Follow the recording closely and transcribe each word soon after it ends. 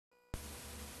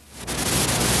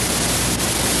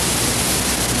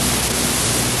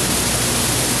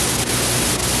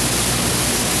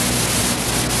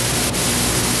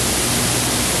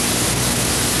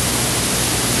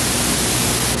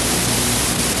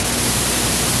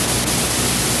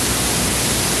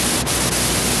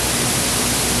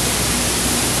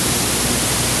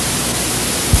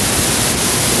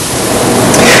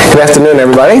afternoon,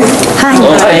 everybody.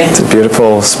 Hi. It's a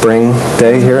beautiful spring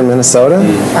day here in Minnesota.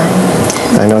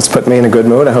 I know it's put me in a good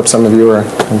mood. I hope some of you are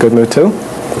in a good mood too.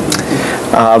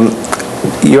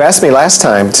 You asked me last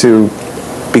time to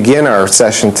begin our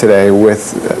session today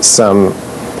with some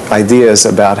ideas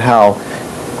about how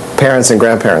parents and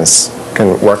grandparents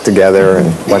can work together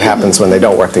and what happens when they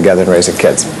don't work together in raising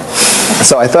kids.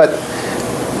 So I thought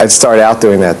I'd start out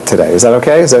doing that today. Is that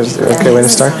okay? Is that an okay way to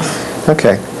start?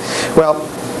 Okay. Well,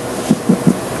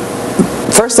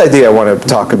 first idea I want to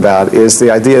talk about is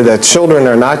the idea that children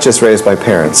are not just raised by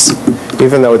parents.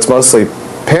 Even though it's mostly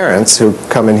parents who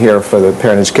come in here for the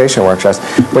parent education workshops,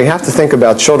 we have to think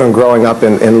about children growing up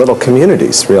in little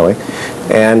communities, really.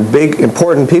 And big,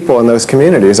 important people in those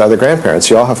communities are the grandparents.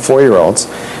 You all have 4-year-olds,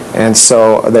 and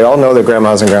so they all know their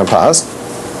grandmas and grandpas.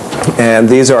 And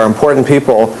these are important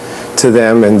people to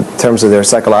them in terms of their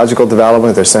psychological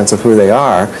development, their sense of who they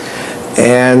are.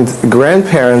 And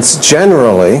grandparents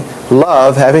generally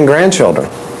love having grandchildren.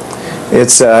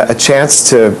 It's a chance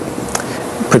to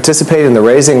participate in the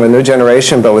raising of a new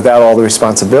generation, but without all the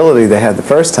responsibility they had the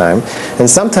first time. And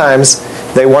sometimes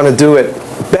they want to do it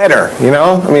better, you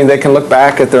know? I mean, they can look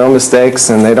back at their own mistakes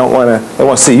and they want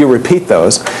to see you repeat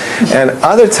those. And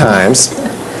other times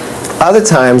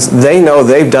they know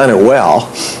they've done it well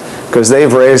because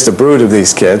they've raised a brood of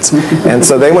these kids. And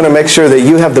so they want to make sure that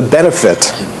you have the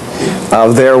benefit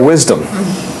of their wisdom.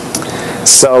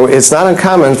 So it's not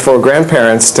uncommon for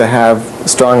grandparents to have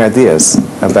strong ideas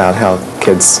about how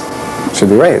kids should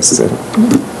be raised.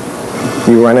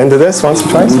 You run into this once or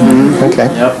twice? Okay.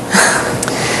 Yep.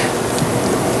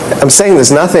 I'm saying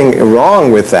there's nothing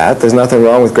wrong with that. There's nothing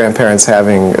wrong with grandparents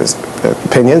having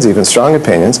opinions, even strong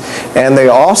opinions. And they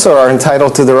also are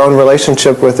entitled to their own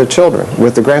relationship with their children,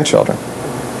 with the grandchildren.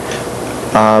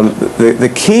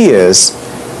 The key is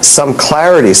some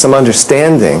clarity, some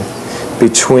understanding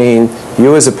between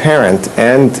you as a parent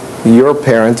and your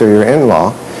parent or your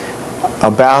in-law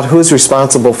about who's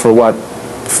responsible for what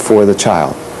for the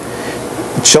child.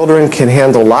 Children can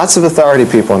handle lots of authority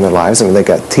people in their lives. I mean, they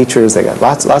got teachers, they got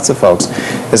lots of folks.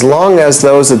 As long as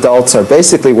those adults are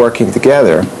basically working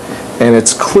together, and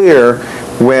it's clear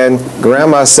when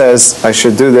grandma says I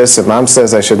should do this, and mom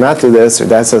says I should not do this, or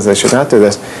dad says I should not do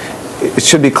this, it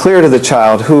should be clear to the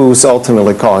child who's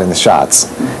ultimately calling the shots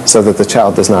so that the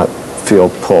child does not feel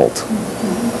pulled.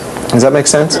 Does that make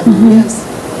sense? Yes.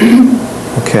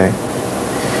 Okay.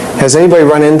 Has anybody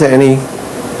run into any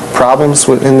problems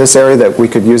in this area that we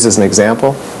could use as an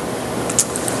example?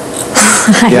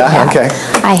 Okay.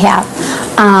 I have.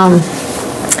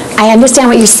 I understand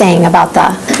what you're saying about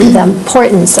the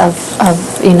importance of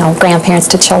grandparents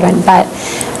to children, but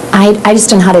I just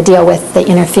don't know how to deal with the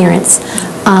interference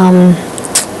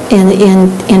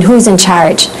in who's in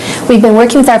charge. We've been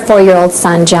working with our 4-year-old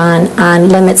son, John, on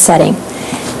limit setting.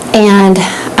 And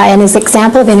as an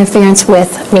example of interference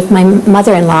with my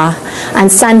mother-in-law, on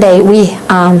Sunday,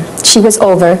 she was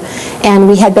over, and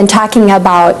we had been talking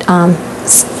about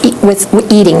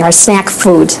with eating our snack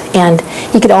food, and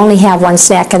he could only have one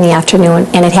snack in the afternoon,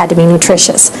 and it had to be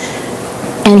nutritious.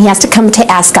 And he has to come to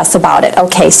ask us about it.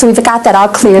 Okay, so we've got that all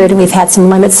cleared, and we've had some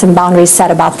limits and boundaries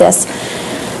set about this.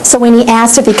 So when he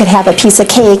asked if he could have a piece of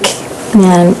cake,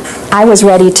 and I was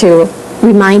ready to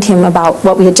remind him about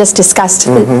what we had just discussed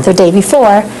the day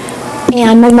before,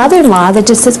 and my mother-in-law that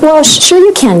just says, well, sure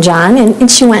you can, John, and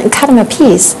she went and cut him a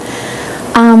piece.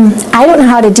 I don't know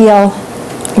how to deal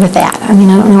with that. I mean,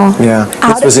 I don't know. Yeah.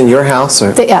 This was in your house?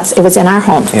 Or? Yes, it was in our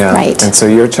home, right. And so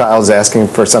your child's asking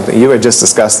for something. You had just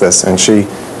discussed this, and she...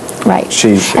 Right.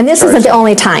 And this isn't the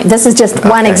only time. This is just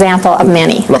one example of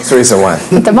many. Most recent one.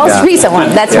 The most recent one.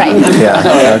 That's right. Yeah.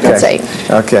 Okay. That's right.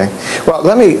 Okay. Well,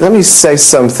 let me say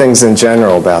some things in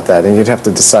general about that, and you'd have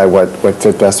to decide what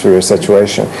fit best for your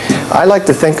situation. I like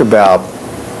to think about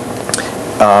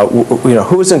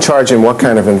who's in charge in what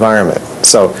kind of environment.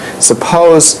 So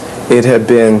suppose it had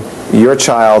been your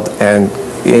child and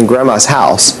in grandma's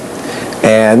house,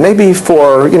 and maybe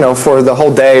for the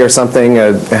whole day or something,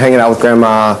 hanging out with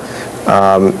grandma,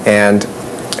 and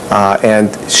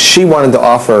she wanted to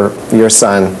offer your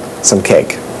son some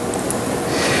cake.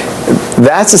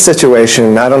 That's a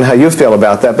situation, I don't know how you feel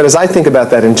about that, but as I think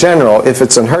about that in general, if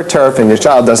it's on her turf and your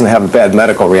child doesn't have a bad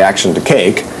medical reaction to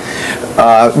cake,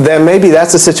 then maybe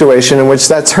that's a situation in which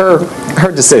that's her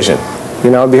decision.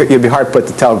 You'd be hard put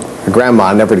to tell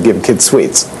grandma never to give kids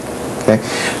sweets. Okay,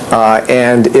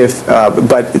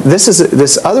 but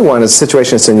this other one is a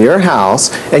situation that's in your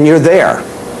house and you're there.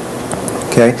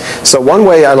 Okay, so one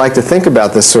way I like to think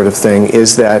about this sort of thing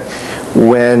is that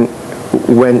when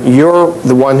you're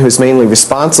the one who's mainly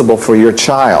responsible for your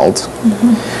child,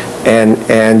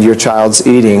 and your child's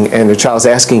eating, and your child's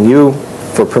asking you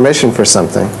for permission for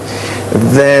something,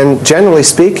 then generally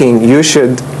speaking, you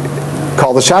should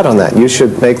call the shot on that. You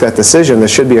should make that decision. There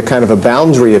should be a kind of a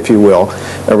boundary, if you will,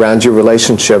 around your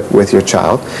relationship with your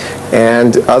child.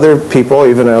 And other people,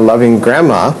 even a loving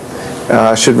grandma,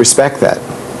 should respect that.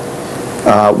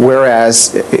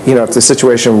 Whereas, you know, if the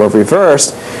situation were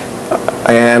reversed,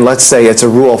 and let's say it's a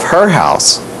rule of her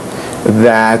house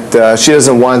that she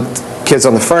doesn't want kids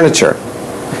on the furniture,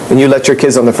 and you let your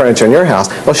kids on the furniture in your house,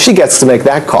 well, she gets to make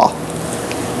that call,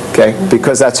 okay?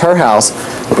 Because that's her house,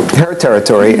 her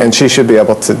territory, and she should be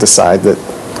able to decide that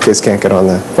kids can't get on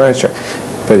the furniture.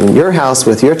 But in your house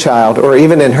with your child, or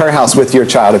even in her house with your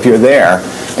child, if you're there,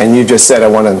 and you just said, I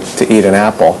wanted to eat an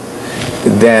apple,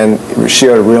 then she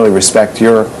ought to really respect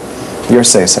your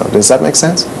say-so. Does that make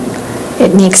sense?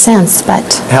 It makes sense,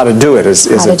 but How to do it is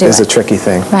a it. tricky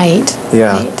thing. right.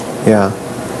 Yeah, right. yeah.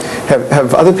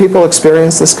 Have other people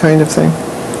experienced this kind of thing?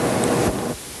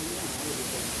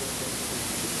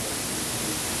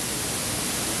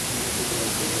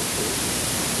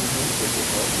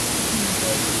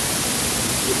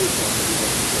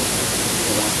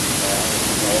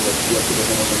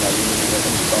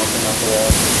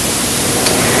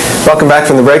 Welcome back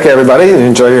from the break, everybody. Did you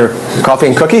enjoy your coffee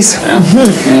and cookies?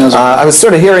 I was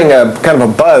sort of hearing a kind of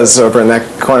a buzz over in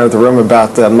that corner of the room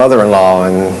about mother-in-law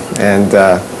and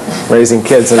raising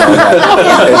kids and all that.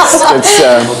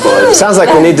 It sounds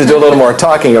like we need to do a little more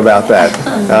talking about that.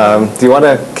 Do you want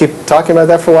to keep talking about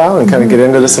that for a while and kind of get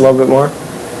into this a little bit more?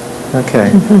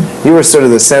 Okay. You were sort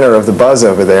of the center of the buzz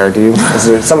over there. Is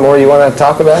there something more you want to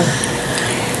talk about?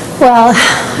 Well,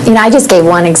 you know, I just gave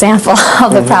one example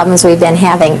of the problems we've been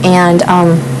having, and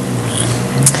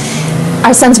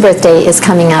our son's birthday is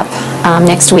coming up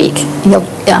next week.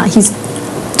 He's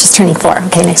just turning 4,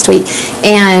 okay, next week.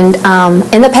 And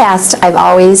in the past, I've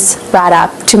always brought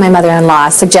up to my mother-in-law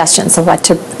suggestions of what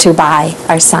to buy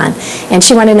our son. And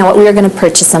she wanted to know what we were going to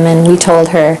purchase him, and we told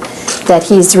her that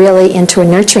he's really into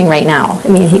nurturing right now. I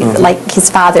mean, like his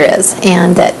father is,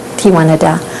 and that he wanted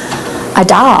a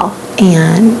doll.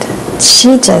 And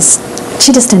she just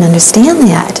didn't understand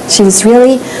that. She was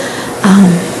really,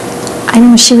 I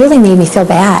don't know, she really made me feel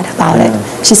bad about it.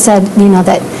 She said, you know,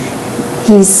 that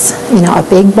he's, you know, a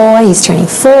big boy, he's turning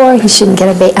 4, he shouldn't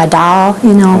get a doll,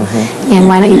 you know, and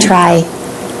why don't you try,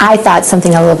 I thought,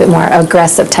 something a little bit more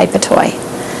aggressive type of toy.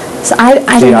 So I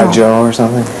don't know. G.I. Joe or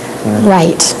something? Yeah.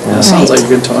 Right. Yeah, sounds like a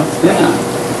good toy. Yeah.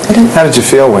 How did you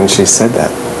feel when she said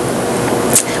that?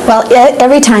 Well,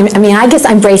 every time, I mean, I guess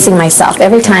I'm bracing myself.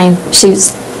 Every time she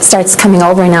starts coming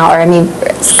over now, or I mean,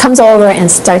 comes over and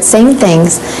starts saying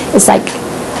things, it's like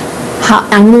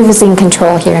I'm losing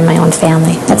control here in my own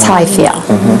family. That's how I feel.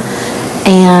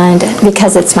 And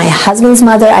because it's my husband's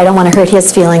mother, I don't want to hurt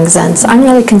his feelings, and so I'm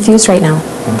really confused right now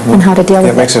on how to deal with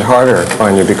it. It makes it harder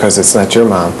on you because it's not your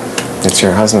mom, it's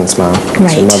your husband's mom, it's your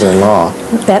Right. mother-in-law.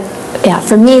 Yeah,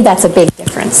 for me, that's a big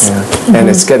difference. Yeah. And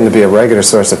it's getting to be a regular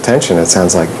source of tension, it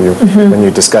sounds like. When you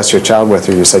discuss your child with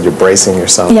her, you said you're bracing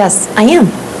yourself. Yes, I am.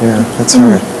 Yeah, that's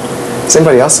hard. Has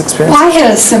anybody else experienced Well, I had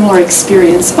a similar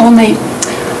experience, only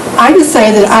I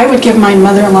decided that I would give my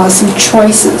mother-in-law some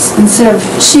choices. Instead of,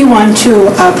 she wanted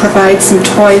to provide some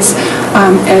toys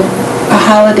at a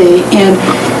holiday, and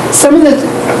some of the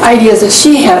ideas that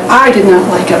she had, I did not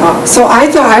like at all. So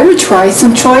I thought I would try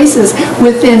some choices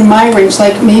within my range,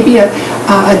 like maybe a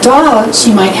doll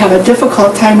she might have a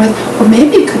difficult time with, or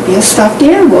maybe it could be a stuffed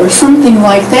animal or something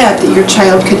like that your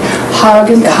child could hug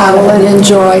and cuddle and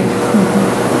enjoy.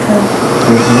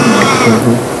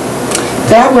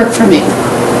 That worked for me.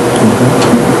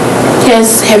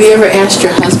 Have you ever asked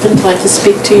your husband to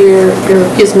speak to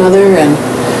his mother and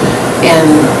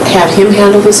have him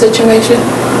handle the situation?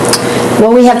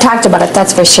 Well, we have talked about it,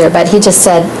 that's for sure, but he just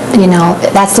said, you know,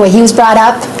 that's the way he was brought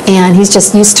up, and he's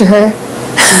just used to her.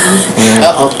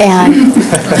 And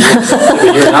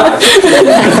You're not.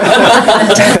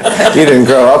 You didn't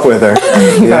grow up with her.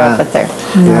 grew up with her.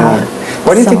 Yeah.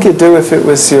 What do you think you'd do if it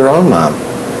was your own mom?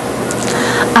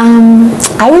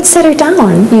 I would sit her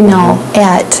down, you know,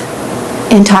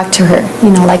 and talk to her,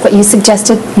 you know, like what you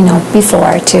suggested, you know,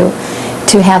 before, to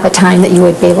have a time that you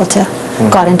would be able to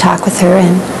go out and talk with her,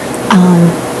 and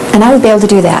I would be able to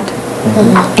do that.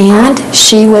 And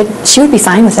she would be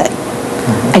fine with it.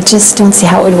 I just don't see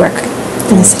how it would work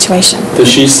in this situation. Does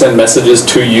she send messages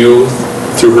to you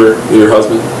through your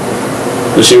husband?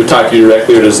 Does she would talk to you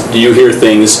directly, or do you hear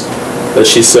things that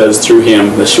she says through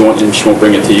him that she won't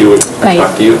bring it to you and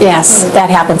talk to you? Yes, that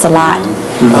happens a lot.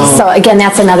 So again,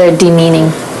 that's another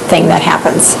demeaning thing that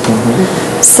happens.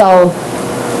 So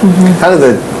How do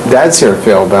the dads here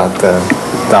feel about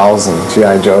dolls and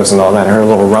G.I. Joes and all that. I heard a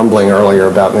little rumbling earlier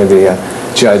about maybe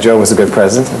G.I. Joe was a good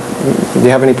present. Do you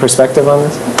have any perspective on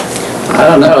this? I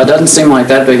don't know. It doesn't seem like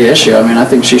that big an issue. I mean, I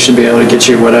think she should be able to get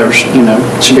you whatever, should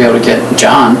be able to get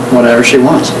John whatever she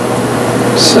wants.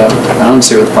 So I don't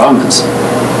see what the problem is.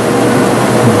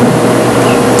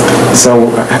 So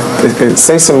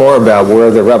say some more about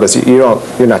where the rub is.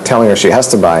 You're not telling her she has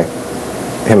to buy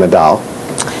him a doll.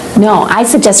 No, I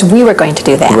suggest we were going to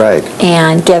do that. Right.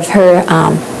 And give her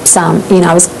some,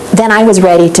 then I was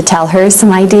ready to tell her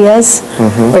some ideas,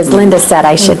 whereas Linda said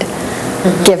I should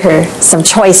give her some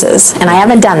choices. And I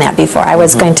haven't done that before. I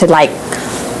was going to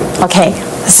okay,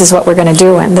 this is what we're going to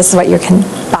do, and this is what you can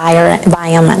buy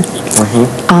him. And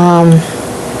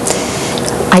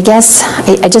I guess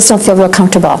I just don't feel real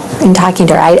comfortable in talking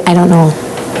to her. I don't know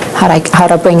how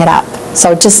to bring it up.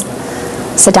 So just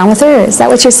sit down with her? Is that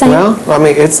what you're saying? Well, I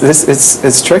mean,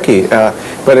 it's tricky,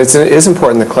 but it is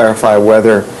important to clarify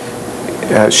whether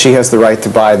she has the right to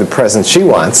buy the present she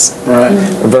wants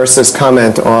versus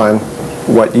comment on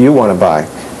what you want to buy.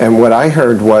 And what I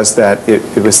heard was that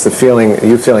it was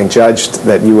you feeling judged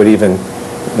that you would even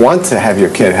want to have your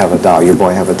kid have a doll, your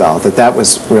boy have a doll, that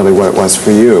was really what it was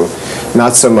for you,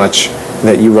 not so much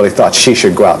that you really thought she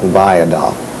should go out and buy a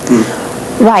doll.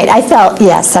 Right, I felt,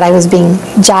 yes, that I was being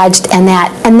judged, and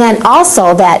then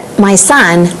also that my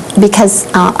son, because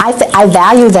I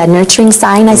value the nurturing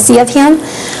side I see of him,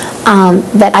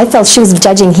 that I felt she was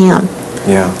judging him.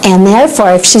 Yeah. And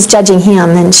therefore, if she's judging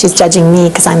him, then she's judging me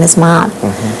because I'm his mom.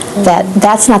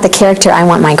 That's not the character I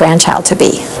want my grandchild to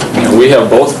be. We have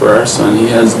both for our son. He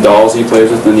has dolls he plays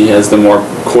with, and he has the more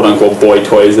quote-unquote boy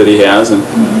toys that he has, and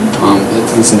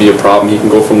it doesn't be a problem. He can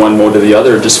go from one mode to the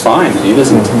other just fine. He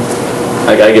doesn't.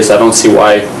 I guess I don't see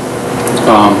why.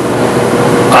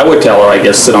 I would tell her, I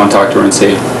guess, sit down and talk to her and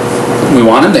say, we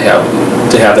want him to have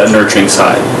that nurturing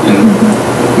side and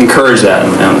encourage that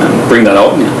and bring that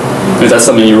out in him. If that's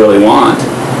something you really want,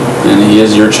 and he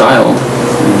is your child,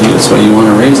 and that's what you want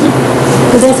to raise him.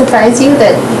 Does it surprise you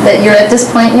that you're at this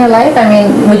point in your life? I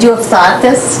mean, would you have thought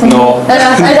this? No. I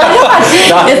don't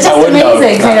know. It's just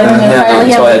amazing, kind of, when you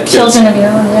finally have children of your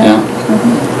own. Yeah.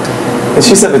 And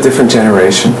she's of a different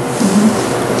generation,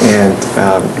 and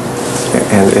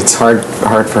it's hard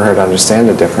for her to understand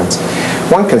the difference.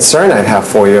 One concern I'd have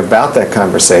for you about that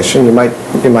conversation, you might,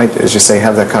 as you say,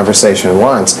 have that conversation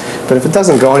once, but if it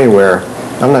doesn't go anywhere,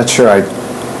 I'm not sure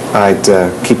I'd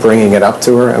keep bringing it up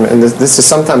to her. I mean, this is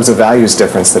sometimes a values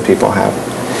difference that people have.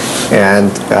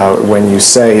 And when you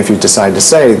say, if you decide to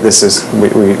say,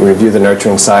 we view the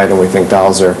nurturing side and we think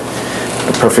dolls are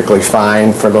perfectly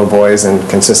fine for little boys and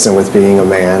consistent with being a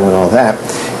man and all that,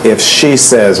 if she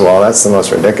says, well, that's the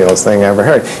most ridiculous thing I ever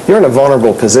heard, you're in a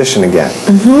vulnerable position again.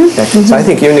 Okay? So I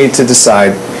think you need to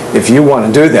decide if you want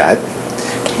to do that,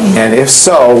 and if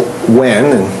so,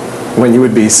 when you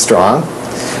would be strong.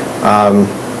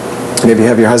 Maybe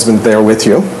have your husband there with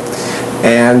you,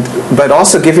 but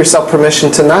also give yourself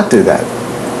permission to not do that,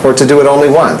 or to do it only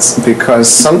once, because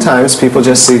sometimes people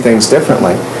just see things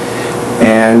differently,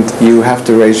 and you have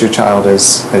to raise your child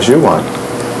as you want.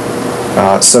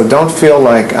 So don't feel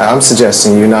like, I'm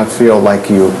suggesting you not feel like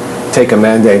you take a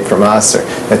mandate from us, or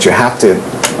that you have to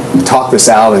talk this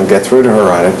out and get through to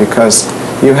her on it, because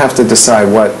you have to decide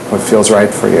what feels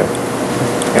right for you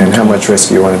and how much risk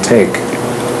you want to take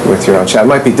with your own child. It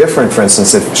might be different, for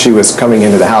instance, if she was coming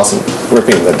into the house and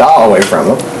ripping the doll away from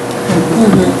him,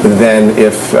 then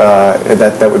if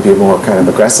that would be a more kind of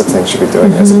aggressive thing she would be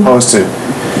doing, as opposed to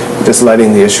just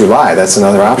letting the issue lie. That's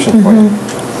another option for you.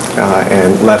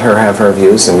 And let her have her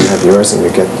views, and you have yours, and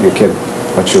you get your kid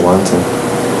what you want,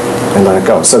 and let it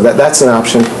go. So that's an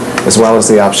option, as well as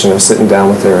the option of sitting down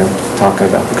with her and talking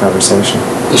about the conversation.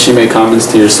 Does she make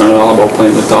comments to your son at all about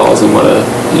playing with dolls and what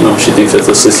she thinks it's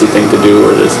a sissy thing to do,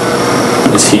 or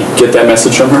does he get that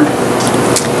message from her?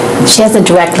 She hasn't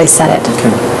directly said it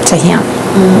to him,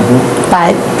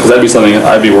 but because that'd be something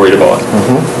I'd be worried about.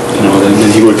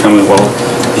 Then he would come in. Well,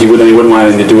 he wouldn't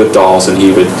want anything to do with dolls, and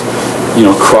he would,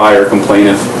 cry or complain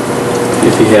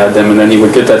if he had them, and then he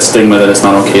would get that stigma that it's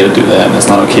not okay to do that, and it's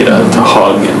not okay to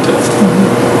hug and to.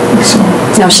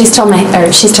 no, she's told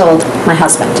my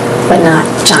husband, but not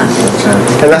John.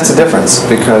 And that's the difference,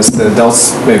 because the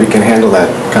adults maybe can handle that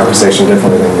conversation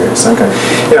differently than yours. Okay.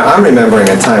 I'm remembering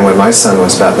a time when my son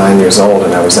was about 9 years old,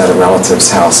 and I was at a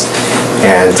relative's house,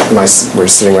 and we were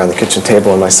sitting around the kitchen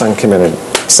table, and my son came in and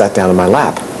sat down in my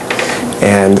lap.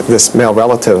 And this male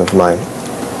relative of mine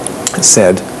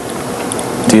said,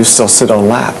 "Do you still sit on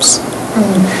laps?"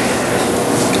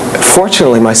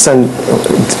 Fortunately, my son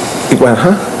went,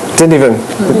 huh? Didn't even,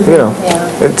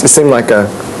 it seemed like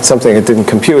something that didn't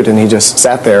compute, and he just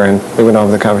sat there and we went on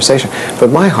with the conversation.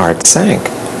 But my heart sank,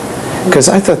 because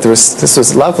I thought this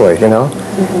was lovely, you know.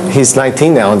 He's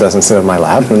 19 now and doesn't sit on my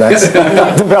lap, and that's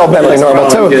developmentally normal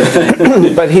too.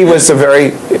 But he was a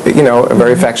very, you know,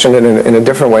 very affectionate in a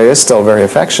different way, is still very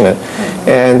affectionate.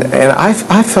 And I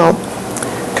felt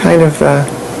kind of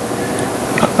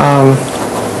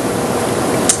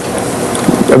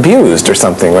abused or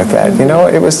something with that, you know.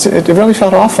 It really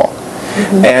felt awful.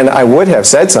 And I would have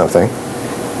said something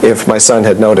if my son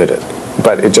had noted it,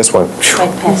 but it just went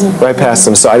right past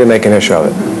him, so I didn't make an issue of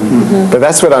it. But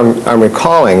that's what I'm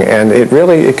recalling, and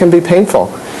it can be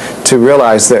painful to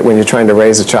realize that when you're trying to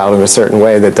raise a child in a certain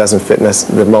way that doesn't fit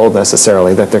the mold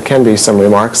necessarily, that there can be some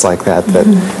remarks like that that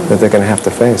they're going to have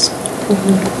to face.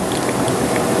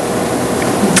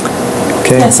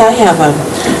 Okay. Yes, I have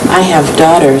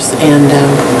daughters, and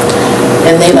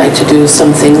they like to do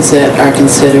some things that are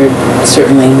considered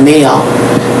certainly male,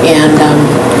 and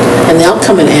they'll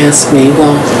come and ask me,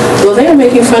 well, they're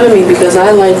making fun of me because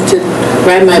I like to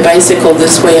ride my bicycle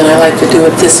this way, and I like to do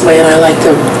it this way, and I like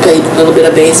to play a little bit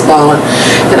of baseball,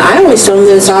 and I always tell them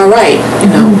that it's all right, you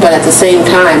know. But at the same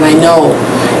time, I know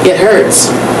it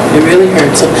hurts. It really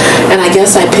hurts, and I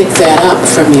guess I picked that up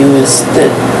from you, is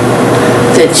that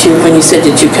you, when you said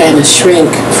that you kind of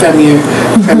shrink from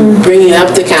bringing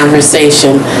up the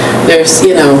conversation, there's,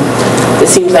 you know, it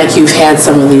seems like you've had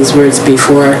some of these words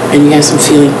before, and you have some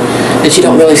feeling that you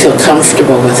don't really feel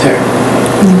comfortable with her.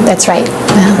 That's right.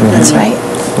 Well, that's right.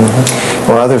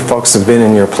 Well, other folks have been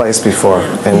in your place before,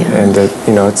 and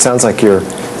you know, it sounds like you're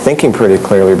thinking pretty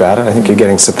clearly about it. I think you're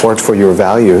getting support for your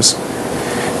values.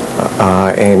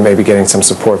 And maybe getting some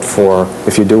support for,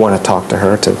 if you do want to talk to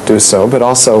her, to do so. But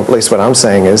also, at least what I'm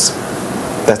saying is,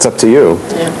 that's up to you.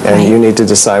 And you need to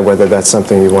decide whether that's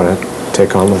something you want to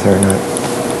take on with her or not.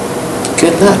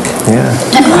 Good luck. Yeah.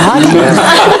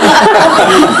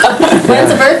 When's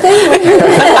the birthday?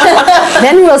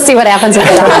 Then we'll see what happens with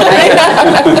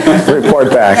that.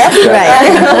 Report back.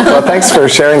 Right. Well, thanks for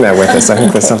sharing that with us. I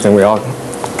think that's something we all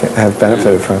have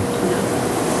benefited from.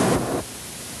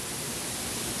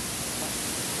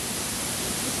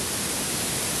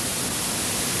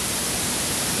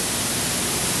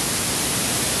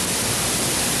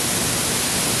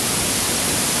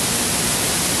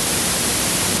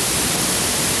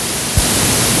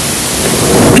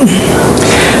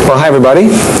 Well, hi, everybody.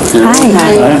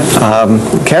 Hi.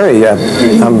 Carrie,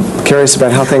 I'm curious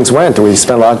about how things went. We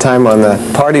spent a lot of time on the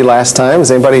party last time.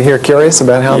 Is anybody here curious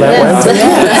about how that went?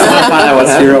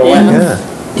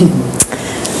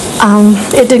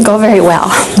 It didn't go very well,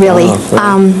 really.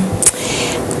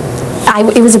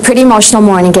 It was a pretty emotional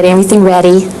morning, getting everything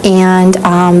ready, and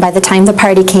by the time the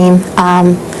party came,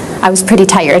 I was pretty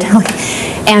tired.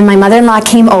 And my mother-in-law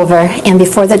came over, and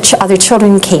before the other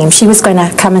children came, she was going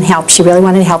to come and help. She really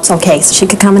wanted to help, so okay, so she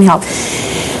could come and help.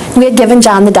 We had given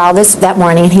John the doll that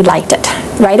morning, and he liked it.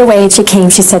 Right away, she came,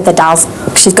 she said the doll's,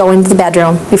 she's going to the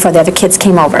bedroom before the other kids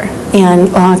came over. And,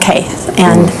 okay,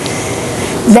 and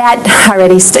that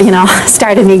already,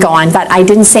 started me going, but I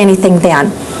didn't say anything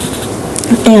then.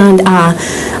 And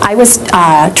I was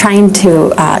trying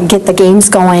to get the games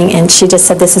going, and she just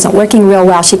said this isn't working real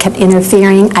well. She kept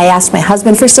interfering. I asked my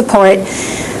husband for support.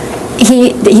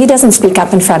 He doesn't speak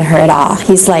up in front of her at all.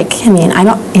 He's like, I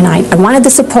wanted the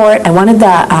support. I wanted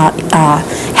the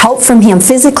help from him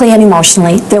physically and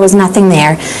emotionally. There was nothing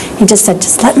there. He just said,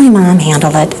 just let my mom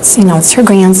handle it. It's her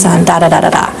grandson,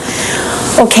 da-da-da-da-da.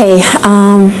 Okay,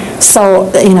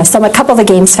 so a couple of the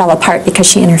games fell apart because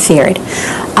she interfered.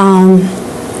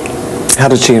 How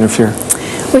did she interfere?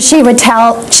 Well, she'd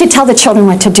tell the children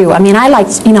what to do. I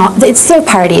liked, it's their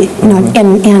party,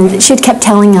 and she kept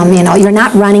telling them, you're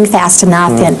not running fast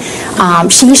enough, and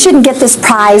he shouldn't get this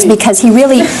prize because he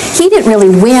didn't really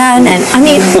win, and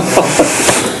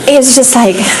it was just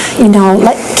like,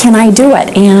 can I do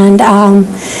it? And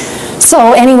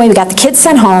so anyway, we got the kids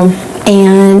sent home,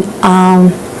 and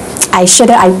I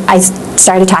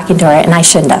started talking to her, and I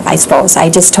shouldn't have, I suppose. I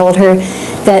just told her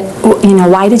that,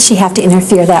 why did she have to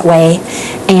interfere that way?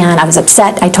 And I was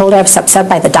upset. I told her I was upset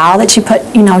by the doll that she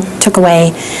took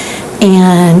away.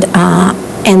 And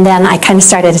then I kind of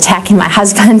started attacking my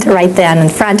husband right then in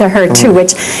front of her, too,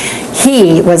 which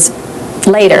he was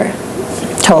later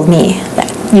told me that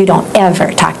you don't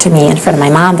ever talk to me in front of my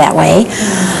mom that way.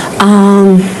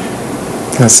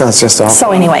 That sounds just awful.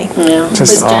 So anyway. Just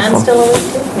Was John awful. still awake?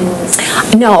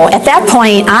 No, at that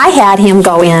point, I had him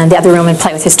go in the other room and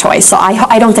play with his toys, so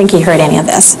I don't think he heard any of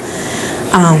this.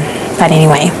 But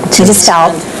anyway,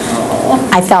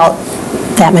 I felt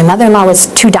that my mother-in-law was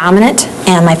too dominant,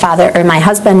 and my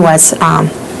husband was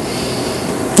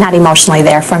not emotionally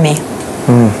there for me.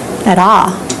 at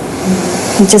all.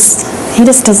 He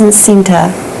just doesn't seem to,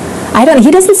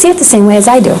 he doesn't see it the same way as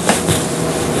I do.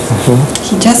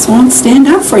 He just won't stand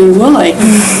up for you, will he?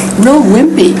 Real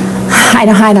wimpy. I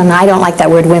don't know, I don't like that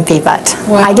word wimpy, but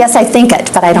I guess I think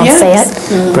it, but I don't say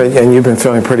it. And you've been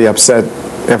feeling pretty upset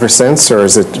ever since, or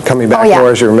is it coming back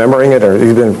more as you're remembering it, or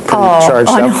you've been pretty charged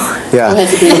up? No. Yeah.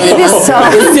 It is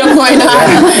still going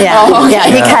on. Yeah,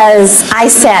 because I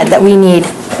said that we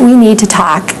need to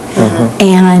talk,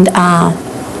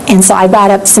 and so I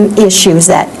brought up some issues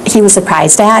that he was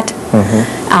surprised at.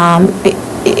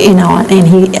 And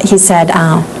he said,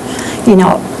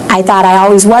 I thought I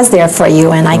always was there for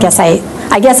you, and I guess I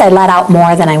let out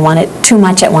more than I wanted, too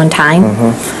much at one time,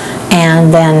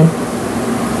 and then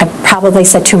I probably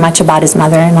said too much about his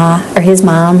mother-in-law, or his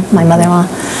mom, my mother-in-law.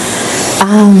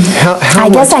 I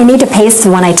guess I need to pace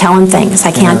when I tell him things.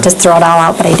 I can't just throw it all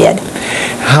out, but I did.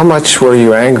 How much were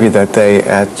you angry that day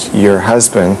at your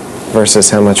husband versus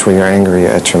how much were you angry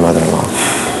at your mother-in-law?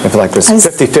 If like this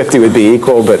 50-50 would be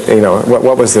equal, but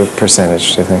what was the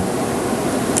percentage, do you think?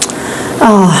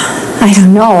 Oh, I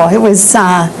don't know. It was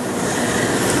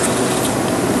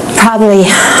probably,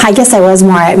 I guess I was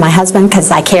more at my husband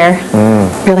because I care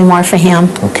really more for him,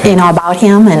 about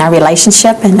him and our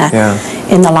relationship in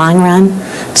the long run.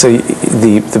 So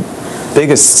the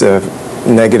biggest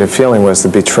negative feeling was the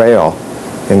betrayal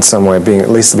in some way, at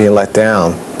least being let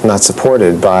down, not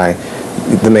supported by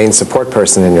the main support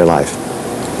person in your life.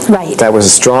 Right. That was a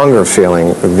stronger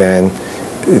feeling than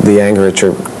the anger at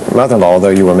your mother-in-law, although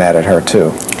you were mad at her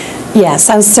too. Yes,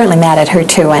 I was certainly mad at her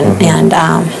too, and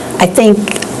I think,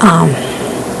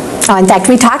 in fact,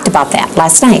 we talked about that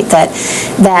last night, that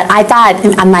I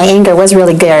thought my anger was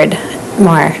really geared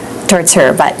more towards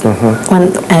her, but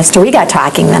after we got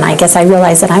talking, then I guess I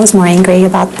realized that I was more angry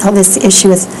about all this issue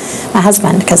with my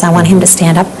husband, because I want him to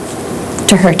stand up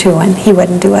to her too, and he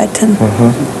wouldn't do it. And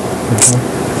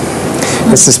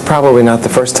This is probably not the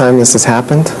first time this has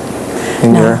happened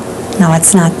in your... No,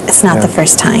 it's not the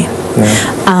first time.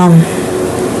 Yeah.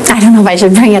 I don't know if I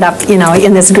should bring it up,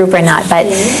 in this group or not, but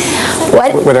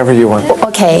whatever you want.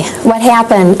 Okay, what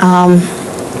happened,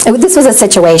 this was a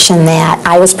situation that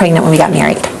I was pregnant when we got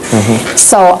married.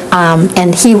 So,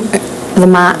 and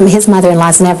his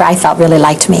mother-in-law's never, I felt, really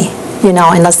liked me,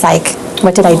 unless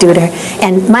what did I do to her?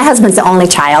 And my husband's the only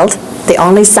child, the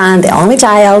only son, the only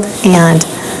child, and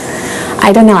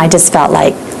I don't know, I just felt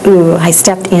like, ooh, I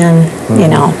stepped in,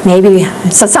 maybe.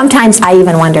 So sometimes I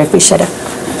even wonder if we should have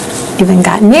even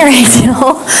gotten married,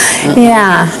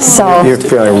 Yeah, so. You're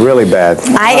feeling really bad.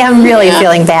 I am really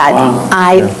feeling bad.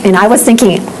 I was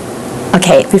thinking,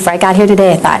 okay, before I got here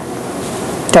today, I thought,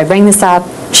 do I bring this up?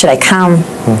 Should I come?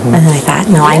 And then I thought,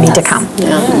 no, I need to come.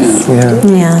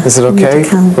 Yeah. Is it okay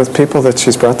with people that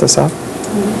she's brought this up?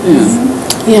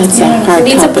 Yeah, it's a hard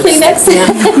Needs a topic. Kleenex.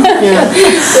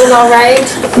 Doing all right?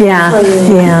 Yeah.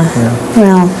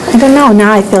 Well, I don't know.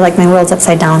 Now I feel like my world's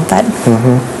upside down, but.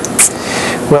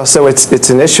 Well, so it's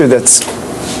an issue that's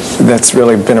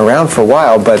really been around for a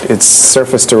while, but it's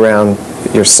surfaced around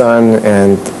your son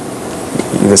and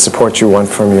the support you want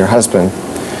from your husband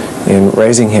in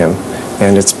raising him.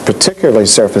 And it's particularly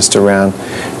surfaced around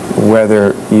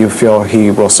whether you feel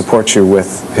he will support you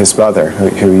with his mother,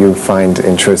 who you find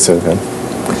intrusive.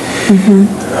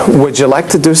 Would you like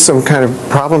to do some kind of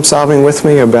problem solving with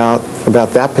me about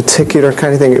that particular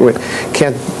kind of thing? It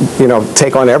can't,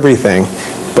 take on everything,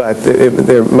 but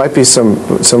there might be some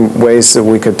ways that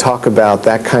we could talk about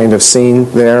that kind of scene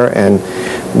there and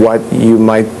what you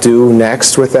might do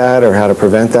next with that, or how to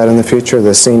prevent that in the future,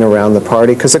 the scene around the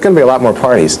party, because there can be a lot more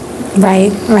parties.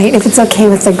 Right. If it's okay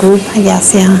with the group, I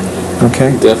guess, yeah.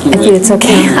 Okay. Definitely. If it's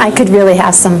okay, I could really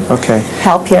have some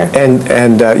help here.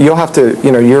 And you'll have to,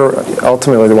 you're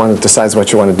ultimately the one that decides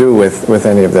what you want to do with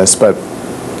any of this, but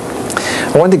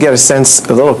I wanted to get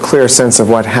a little clearer sense of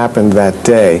what happened that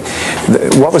day.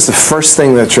 What was the first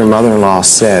thing that your mother-in-law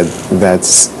said that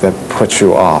put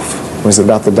you off? Was it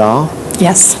about the doll?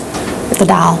 Yes, the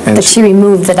doll, And that she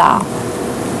removed the doll.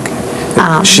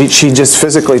 She just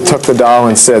physically took the doll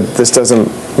and said,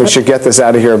 we should get this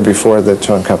out of here before the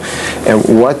children come. And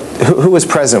who was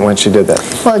present when she did that?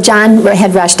 Well, John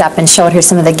had rushed up and showed her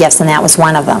some of the gifts, and that was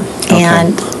one of them. Okay.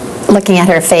 And looking at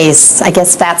her face, I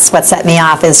guess that's what set me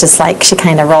off, is just like she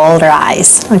kind of rolled her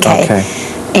eyes. Okay.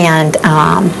 And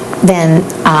then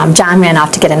John ran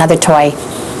off to get another toy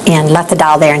and left the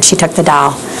doll there, and she took the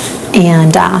doll.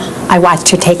 And I watched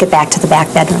her take it back to the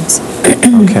back bedrooms.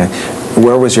 Okay.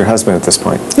 Where was your husband at this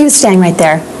point? He was standing right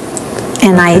there.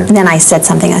 And then I said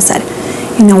something. I said,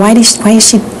 why is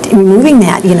she removing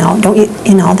that, don't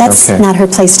you know, that's Okay. not her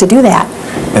place to do that.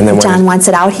 And then If John wants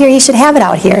it out here, he should have it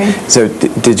out here. So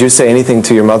did you say anything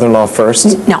to your mother-in-law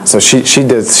first? No. So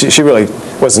she really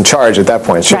was in charge at that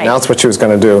point. She Right. announced what she was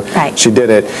going to do. Right. She did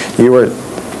it. You were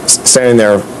standing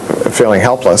there feeling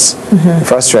helpless, Mm-hmm.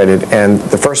 frustrated, and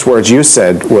the first words you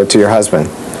said were to your husband.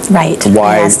 Right.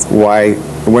 Why,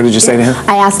 what did you say to him?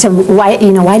 I asked him, why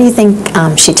do you think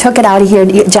she took it out of here?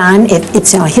 John, if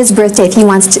it's his birthday, if he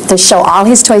wants to show all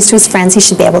his toys to his friends, he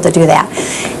should be able to do that.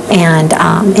 And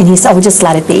he said, oh, just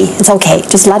let it be. It's okay.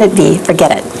 Just let it be.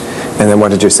 Forget it. And then what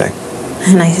did you say?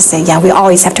 And I said, yeah, we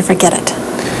always have to forget it.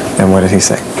 And what did he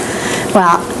say?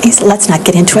 Well, he said, let's not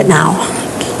get into it now.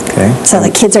 Okay. So the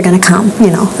kids are going to come,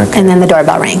 Okay. and then the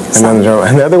doorbell rang. And then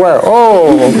and there they were.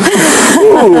 Oh!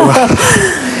 Ooh.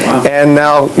 And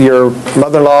now your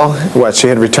mother-in-law, what, she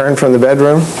had returned from the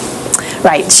bedroom?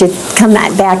 Right, she'd come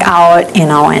back out,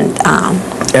 and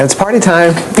And it's party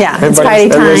time. yeah, it's Everybody's party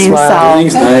time, smiling.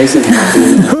 so. Everything's nice and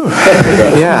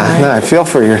happy. Yeah, no, I feel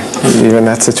for you in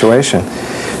that situation.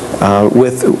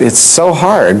 It's so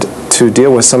hard to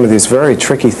deal with some of these very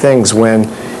tricky things when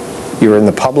you're in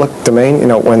the public domain,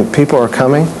 when people are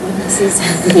coming.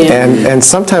 And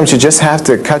sometimes you just have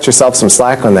to cut yourself some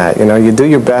slack on that. You do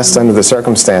your best under the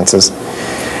circumstances.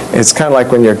 It's kind of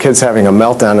like when your kid's having a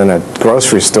meltdown in a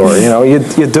grocery store. You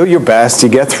do your best, you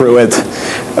get through it,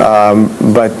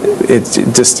 but it's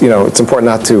just, it's important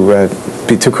not to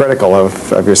be too critical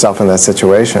of yourself in that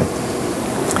situation.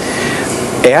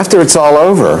 After it's all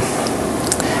over,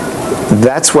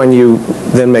 that's when you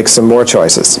then make some more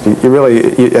choices.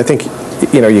 I think,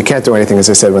 you can't do anything, as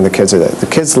I said, when the kids are there. The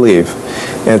kids leave.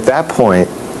 And at that point,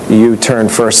 you turn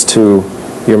first to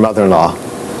your mother-in-law.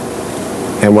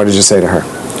 And what did you say to her?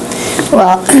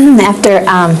 Well, after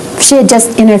she had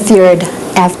just interfered,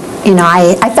 I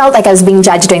felt like I was being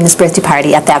judged during this birthday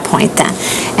party at that point then.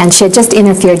 And she had just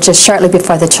interfered just shortly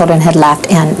before the children had left,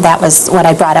 and that was what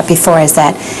I brought up before, is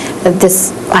that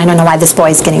I don't know why this boy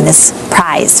is getting this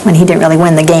prize when he didn't really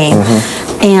win the game.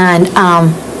 And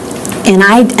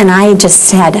I just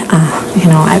said,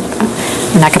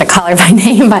 I'm not going to call her by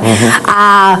name, but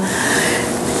I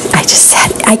just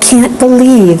said, I can't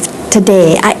believe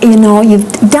today,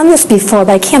 you've done this before,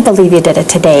 but I can't believe you did it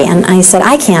today. And I said,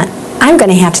 I'm going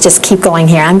to have to just keep going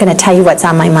here. I'm going to tell you what's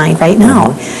on my mind right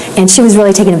now. And she was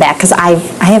really taken aback, because I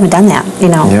haven't done that,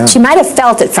 Yeah. She might have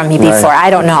felt it from me before, Right. I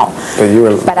don't know.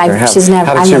 She's never.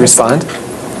 How did she respond?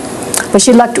 But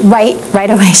she looked right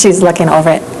away, she was looking over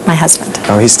at my husband.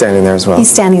 Oh, he's standing there as well. He's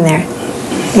standing there.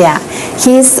 Yeah.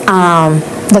 He's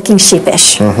looking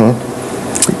sheepish.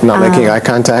 Not making eye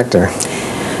contact, or?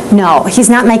 No, he's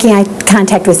not making eye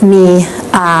contact with me.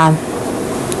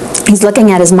 He's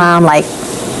looking at his mom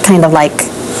kind of like,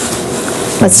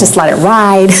 let's just let it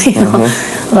ride,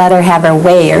 let her have her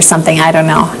way or something, I don't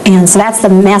know. And so that's the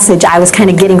message I was kind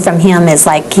of getting from him, is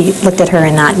like he looked at her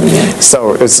and not me.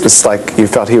 So it's like you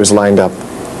felt he was lined up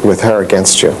with her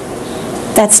against you.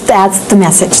 That's the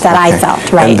message that I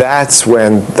felt, right? And that's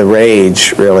when the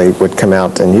rage really would come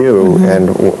out in you,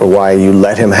 and why you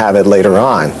let him have it later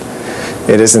on.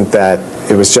 It wasn't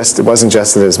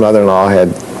just that his mother-in-law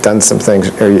had done some things,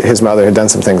 or his mother had done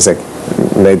some things that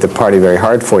made the party very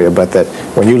hard for you, but that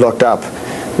when you looked up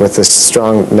with this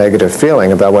strong negative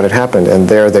feeling about what had happened, and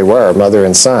there they were, mother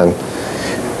and son,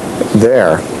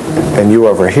 there, and you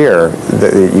over here,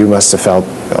 you must have felt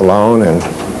alone and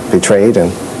betrayed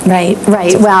and... Right.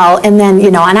 Well, and then,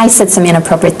 and I said some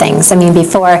inappropriate things. I mean,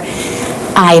 before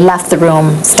I left the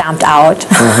room, stomped out,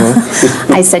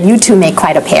 I said, you two make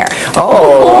quite a pair.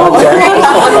 Oh, okay.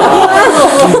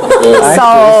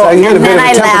 So you had a bit of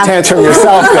a temper tantrum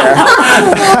yourself there.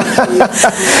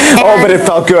 But it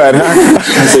felt good,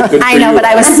 huh? I know, but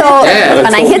I was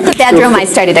when I hit the bedroom, I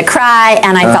started to cry,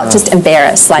 and I felt just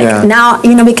embarrassed. Now,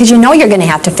 because you're going to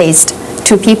have to face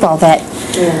two people that,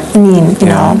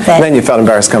 that... Then you felt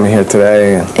embarrassed coming here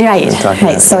today. Right.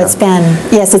 So it's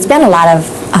been a lot of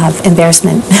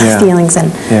embarrassment feelings and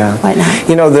whatnot.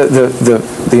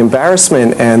 The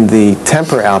embarrassment and the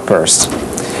temper outbursts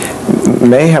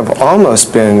may have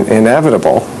almost been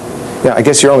inevitable. I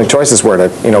guess your only choices were to,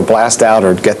 blast out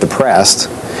or get depressed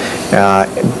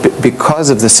because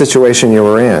of the situation you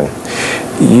were in.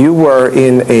 You were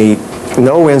in a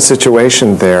no-win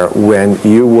situation there when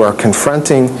you were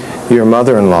confronting your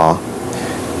mother-in-law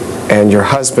and your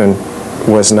husband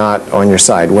was not on your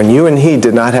side. When you and he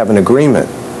did not have an agreement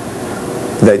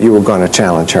that you were going to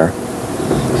challenge her,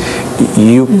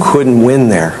 you couldn't win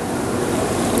there.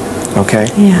 Okay?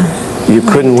 Yeah. You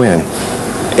couldn't win.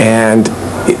 And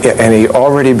an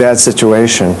already bad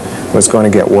situation was going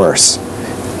to get worse.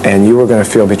 And you were going to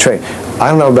feel betrayed. I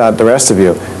don't know about the rest of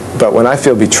you, but when I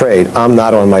feel betrayed, I'm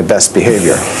not on my best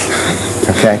behavior.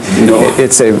 Okay? No.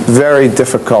 It's a very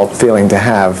difficult feeling to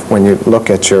have when you look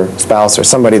at your spouse or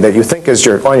somebody that you think is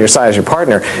on your side as your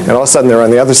partner, and all of a sudden they're on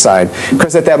the other side.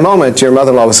 Because at that moment, your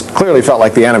mother-in-law was clearly felt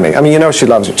like the enemy. I mean, you know she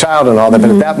loves her child and all that,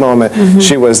 but at that moment,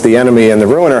 she was the enemy and the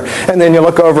ruiner. And then you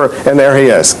look over, and there he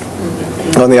is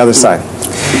on the other side.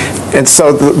 And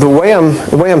so the way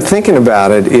I'm thinking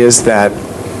about it is that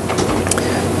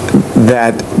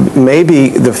maybe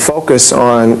the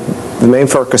main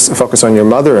focus on your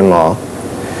mother-in-law,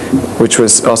 which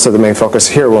was also the main focus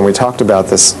here when we talked about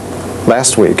this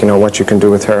last week, what you can do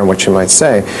with her and what you might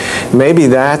say, maybe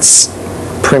that's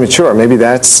premature. Maybe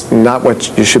that's not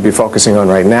what you should be focusing on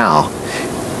right now.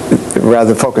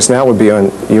 Rather, the focus now would be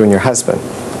on you and your husband,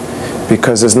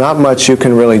 because there's not much you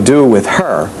can really do with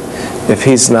her if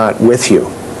he's not with you.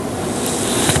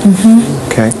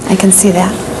 Okay? I can see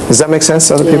that. Does that make sense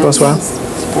to other people as well?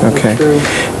 Okay.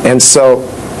 And so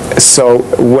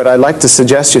what I'd like to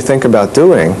suggest you think about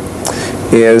doing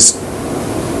is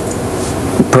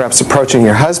perhaps approaching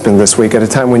your husband this week at a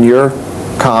time when you're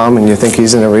calm and you think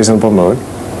he's in a reasonable mood.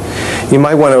 You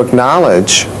might want to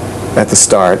acknowledge at the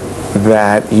start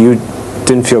that you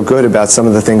didn't feel good about some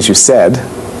of the things you said,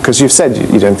 because you've said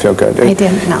you didn't feel good. I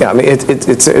didn't, no. Yeah, I mean,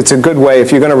 it's a good way,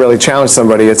 if you're going to really challenge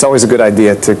somebody, it's always a good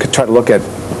idea to try to look at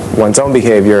one's own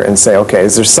behavior and say, okay,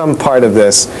 is there some part of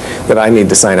this that I need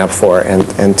to sign up for?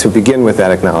 And to begin with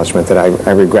that acknowledgement that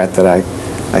I regret that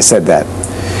I said that.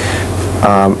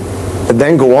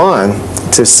 Then go on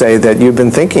to say that you've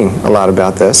been thinking a lot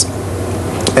about this.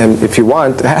 And if you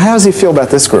want, how does he feel about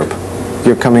this group?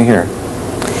 You're coming here.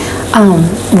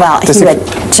 Well, he would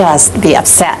just be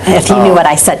upset if he knew what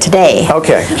I said today.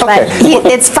 Okay. But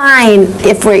it's fine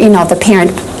if we're, the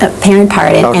parent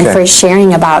part and for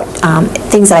sharing about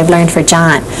things that I've learned for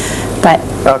John. But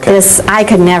this, I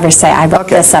could never say I brought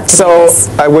this up to So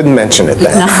I wouldn't mention it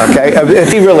then, okay?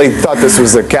 If he really thought this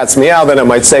was a cat's meow, then I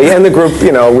might say, and the group,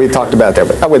 we talked about there,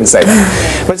 but I wouldn't say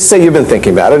that. But say you've been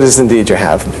thinking about it, as indeed you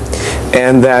have,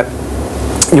 and that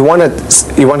you want to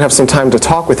have some time to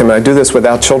talk with him. And I do this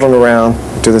without children around.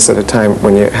 I do this at a time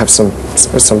when you have some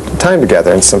time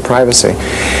together and some privacy.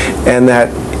 And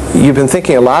that you've been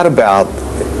thinking a lot about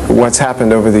what's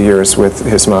happened over the years with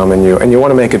his mom and you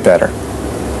want to make it better.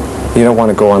 You don't want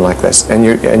to go on like this. And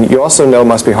you also know it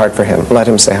must be hard for him. Let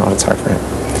him say how it's hard for him.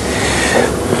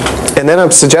 And then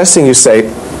I'm suggesting you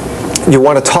say you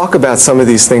want to talk about some of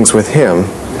these things with him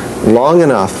long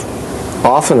enough,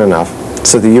 often enough,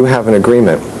 so that you have an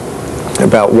agreement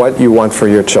about what you want for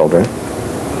your children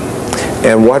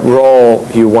and what role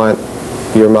you want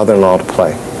your mother-in-law to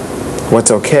play.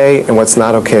 What's okay and what's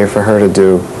not okay for her to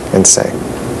do and say.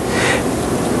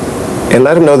 And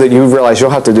let him know that you realize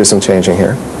you'll have to do some changing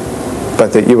here,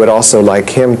 but that you would also like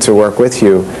him to work with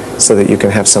you so that you can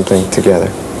have something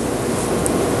together.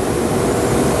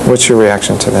 What's your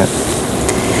reaction to that?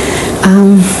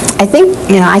 I think,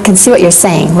 I can see what you're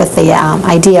saying with the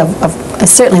idea of I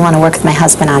certainly want to work with my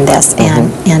husband on this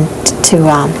and to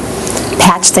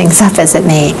patch things up as it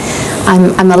may.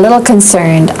 I'm a little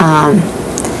concerned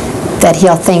that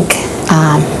he'll think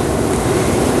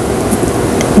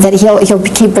that he'll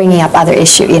keep bringing up other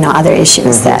issues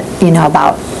that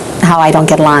about how I don't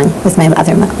get along with my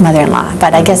other mother-in-law.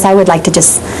 But I guess I would like to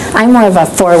I'm more of a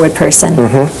forward person,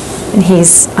 and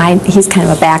he's kind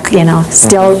of a back.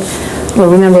 Still. Well,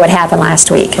 remember what happened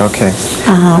last week. Okay.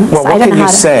 Well, what can you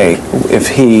say if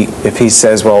he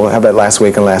says, well, how about last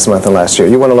week and last month and last year?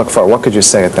 You want to look forward. What could you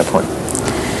say at that point?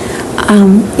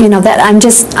 That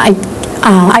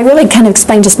I really kind of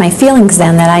explained just my feelings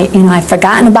then, that I've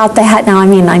forgotten about that. Now,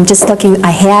 I'm just looking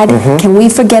ahead. Can we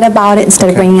forget about it instead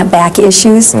of bringing up back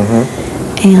issues?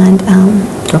 And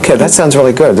okay, that sounds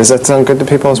really good. Does that sound good to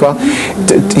people as well?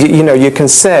 You can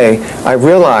say, I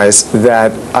realize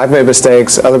that I've made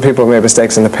mistakes, other people have made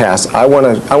mistakes in the past. I want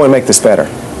to make this better.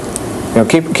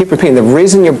 Keep repeating. The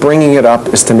reason you're bringing it up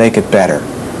is to make it better.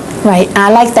 Right.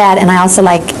 I like that, and I also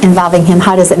like involving him.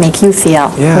 How does it make you feel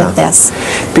with this?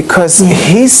 Because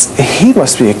he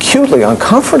must be acutely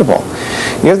uncomfortable.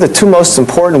 You're the two most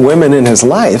important women in his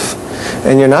life,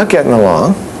 and you're not getting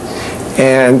along.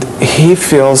 And he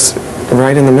feels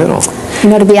right in the middle.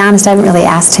 To be honest, I haven't really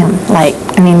asked him.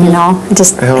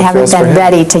 Just haven't been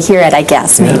ready to hear it, I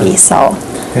guess, maybe. So,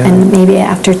 and maybe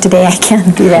after today I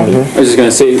can be ready. I was just going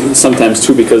to say sometimes,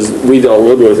 too, because we all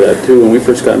lived with that, too, when we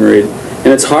first got married. And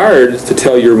it's hard to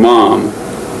tell your mom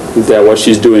that what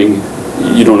she's doing,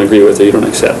 you don't agree with or you don't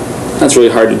accept. That's really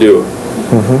hard to do.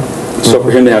 So for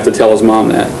him to have to tell his mom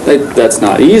that's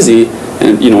not easy,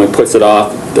 and, he puts it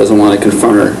off, doesn't want to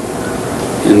confront her.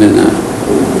 And then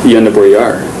you end up where you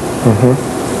are.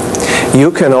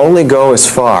 You can only go as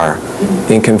far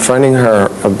in confronting her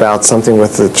about something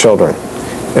with the children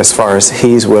as far as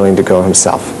he's willing to go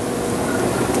himself.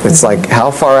 It's like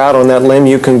how far out on that limb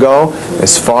you can go,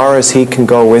 as far as he can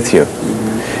go with you.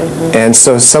 And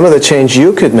so some of the change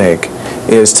you could make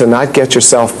is to not get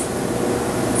yourself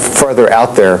further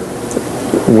out there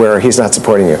where he's not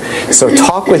supporting you. So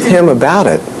talk with him about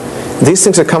it. These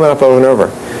things are coming up over and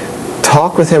over.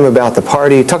 Talk with him about the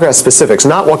party. Talk about specifics,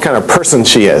 not what kind of person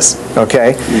she is,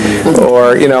 okay?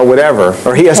 Or, whatever.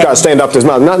 Or he has got to stand up to his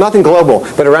mom. Nothing global,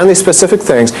 but around these specific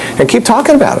things. And keep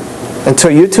talking about it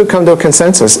until you two come to a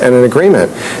consensus and an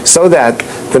agreement, so that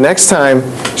the next time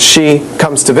she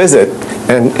comes to visit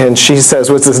and she says,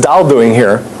 what's this doll doing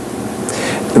here?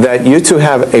 That you two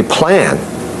have a plan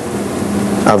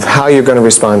of how you're going to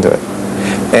respond to it.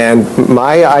 And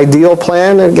my ideal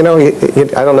plan, I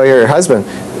don't know your husband,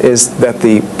 is that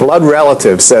the blood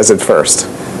relative says it first.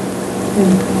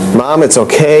 Mom, it's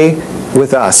okay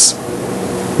with us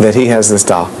that he has this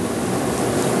doll.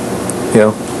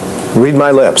 Read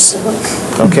my lips,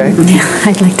 okay? Yeah,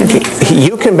 I'd like to be.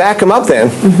 You can back him up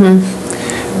then,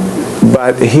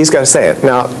 but he's got to say it.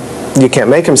 Now, you can't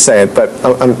make him say it, but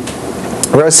I'm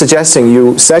suggesting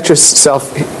you don't set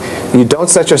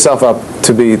yourself up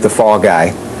to be the fall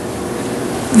guy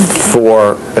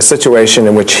for a situation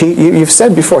in which you've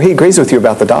said before, he agrees with you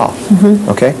about the doll,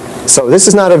 okay? So this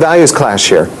is not a values clash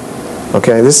here,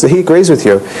 okay? He agrees with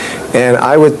you, and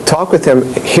I would talk with him,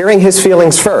 hearing his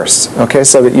feelings first, okay?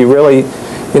 So that you really,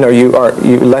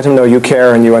 you let him know you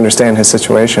care and you understand his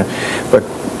situation, but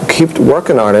keep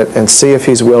working on it and see if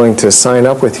he's willing to sign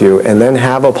up with you, and then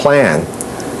have a plan.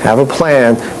 Have a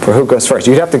plan for who goes first.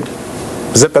 You'd have to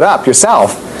zip it up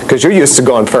yourself, because you're used to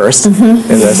going first in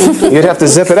this. You'd have to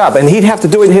zip it up, and he'd have to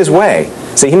do it his way.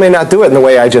 See, he may not do it in the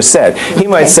way I just said. He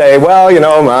might say, well,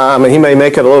 Mom, and he may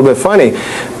make it a little bit funny,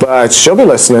 but she'll be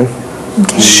listening.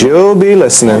 Okay. She'll be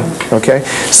listening, okay?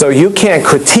 So you can't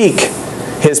critique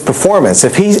his performance.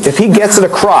 If he gets it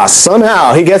across,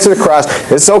 somehow he gets it across,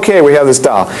 it's okay, we have this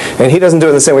doll, and he doesn't do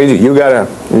it the same way you do. You got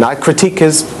to not critique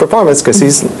his performance, because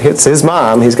it's his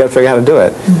mom. He's got to figure out how to do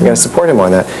it. You got to support him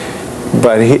on that.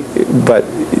 But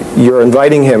you're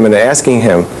inviting him and asking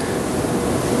him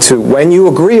to, when you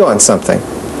agree on something,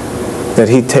 that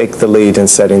he take the lead in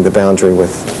setting the boundary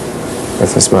with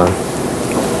his mom.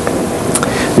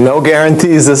 No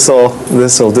guarantees this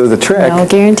will do the trick. No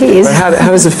guarantees. But how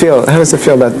does it feel? How does it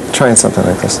feel about trying something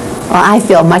like this? Well, I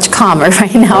feel much calmer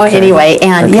right now anyway,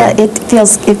 and yeah, it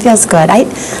feels good. I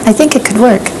think it could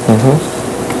work.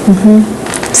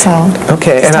 So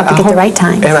okay, just have to get the right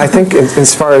time. And I think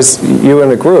as far as you and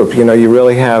the group, you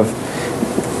really have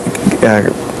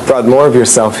brought more of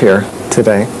yourself here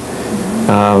today.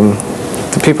 Do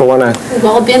people want to? We've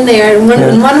all been there in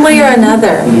one way or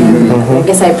another. And I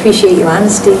guess I appreciate your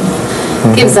honesty.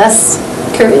 Gives us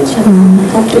courage and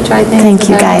hope to try things. Thank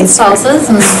you, guys. Salsas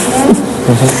and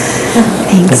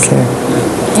Thanks.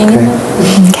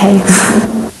 Okay.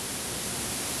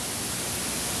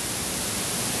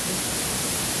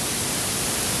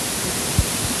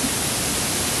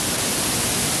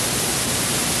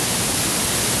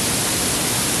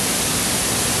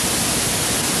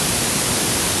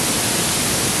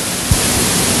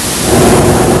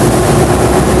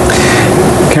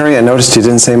 Carrie, I noticed you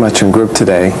didn't say much in group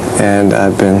today, and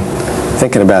I've been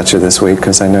thinking about you this week,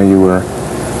 because I know you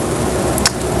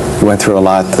went through a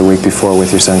lot the week before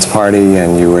with your son's party,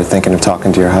 and you were thinking of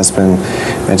talking to your husband.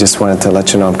 I just wanted to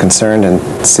let you know I'm concerned and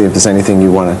see if there's anything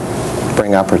you want to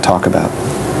bring up or talk about.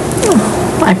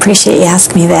 I appreciate you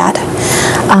asking me that.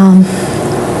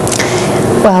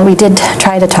 Well, we did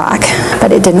try to talk,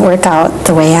 but it didn't work out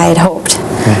the way I had hoped.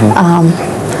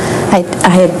 I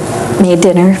had made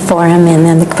dinner for him and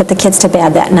then put the kids to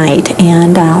bed that night,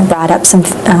 and brought up some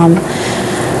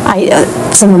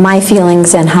of my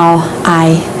feelings and how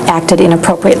I acted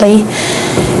inappropriately,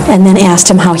 and then asked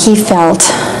him how he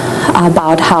felt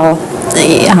about how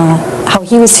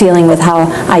he was feeling with how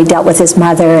I dealt with his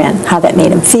mother and how that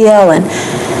made him feel, and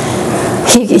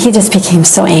he just became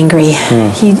so angry.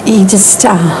 He just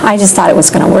I just thought it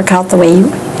was going to work out the way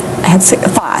I had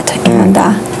thought, and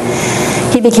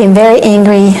he became very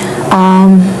angry.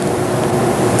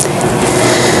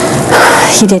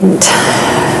 He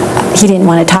didn't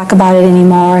want to talk about it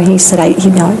anymore. He said,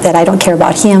 that I don't care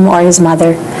about him or his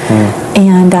mother.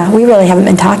 And we really haven't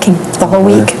been talking the whole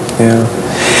week. Yeah.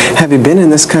 Have you been in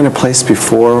this kind of place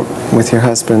before with your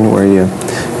husband, where you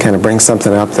kind of bring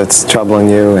something up that's troubling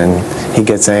you and he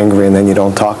gets angry and then you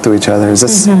don't talk to each other? Is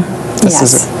this,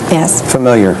 Yes.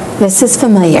 Familiar? This is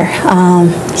familiar.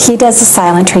 He does a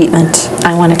silent treatment.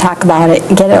 I want to talk about it,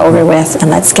 get it over with, and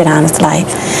let's get on with life.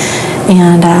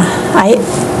 And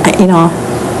you know,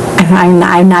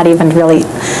 I'm not even really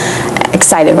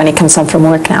excited when he comes home from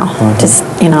work now. Just,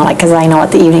 you know, like, because I know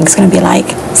what the evening's going to be like.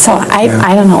 So I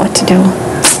don't know what to do.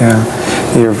 Yeah.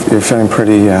 You're feeling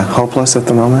pretty hopeless at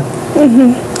the moment?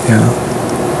 Yeah.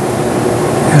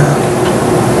 Yeah.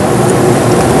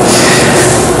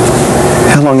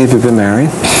 How long have you been married?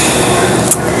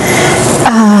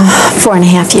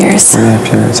 4.5 years.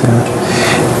 4.5 years, yeah.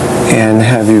 And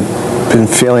have you been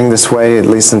feeling this way, at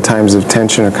least in times of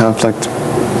tension or conflict,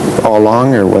 all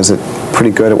along, or was it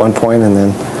pretty good at one point and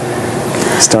then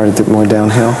started it more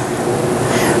downhill?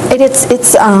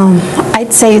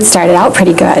 I'd say it started out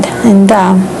pretty good, and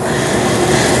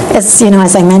as you know,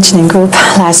 as I mentioned in group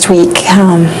last week,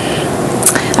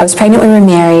 I was pregnant when we were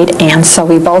married, and so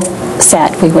we both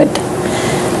said we would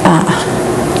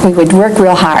work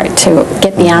real hard to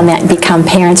get beyond that and become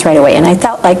parents right away. And I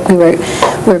felt like we were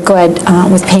good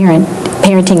with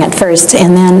parenting at first,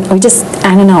 and then we just,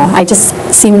 I don't know, I just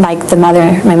seemed like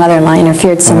my mother-in-law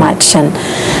interfered so much, and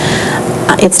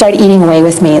it started eating away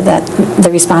with me, the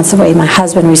responsive way my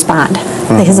husband respond,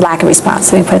 his lack of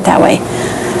response, let me put it that way.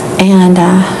 And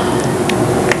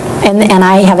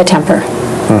I have a temper,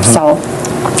 so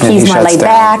he's more laid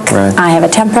back, right. I have a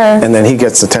temper. And then he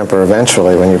gets the temper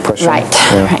eventually when you push him. Right,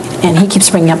 Yeah. right. And he keeps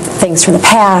bringing up things from the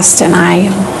past, and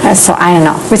so I don't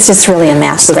know. It's just really a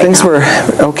mess So right things now. were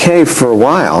okay for a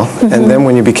while, and then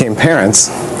when you became parents,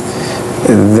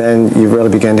 then you really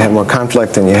began to have more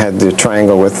conflict, and you had the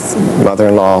triangle with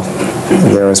mother-in-law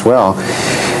there as well.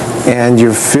 And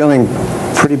you're feeling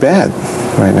pretty bad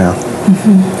right now.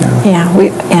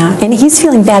 Yeah, and he's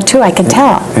feeling bad too, I can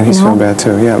tell. And he's you know? feeling bad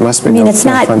too. Yeah, it must be. I mean, no it's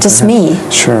fun not for just him. me.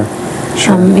 Sure.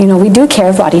 You know, we do care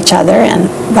about each other, and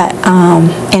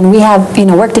we have, you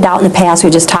know, worked it out in the past. We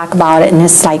just talk about it, and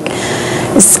it's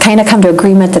kind of come to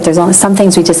agreement that there's only some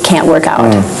things we just can't work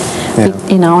out. Yeah.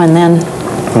 You know, and then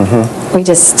we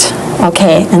just,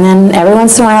 okay, and then every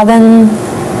once in a while, then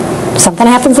something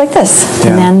happens like this,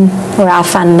 Yeah. and then we're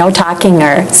off on no talking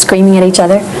or screaming at each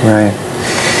other. Right.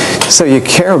 So you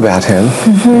care about him,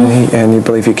 and you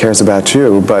believe he cares about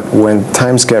you, but when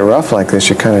times get rough like this,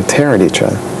 you kind of tear at each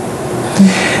other.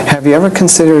 Have you ever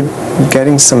considered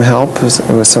getting some help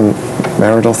with some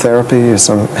marital therapy or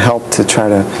some help to try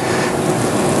to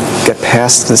get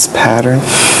past this pattern?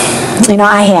 You know,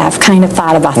 I have kind of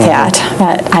thought about that,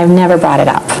 but I've never brought it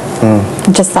up.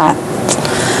 Just thought,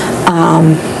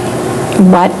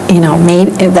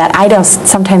 maybe that I don't,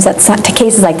 sometimes to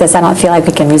cases like this, I don't feel like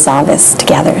we can resolve this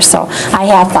together. So I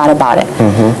have thought about it,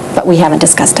 but we haven't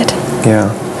discussed it. Yeah.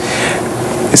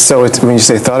 So when you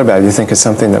say thought about it, you think it's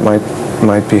something that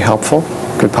might be helpful,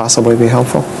 could possibly be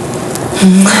helpful?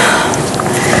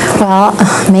 Well,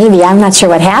 maybe. I'm not sure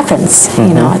what happens,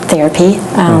 you know, at therapy.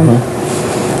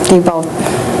 You both,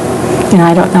 you know,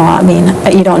 I don't know. I mean,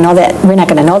 you don't know that. We're not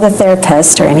going to know the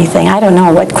therapist or anything. I don't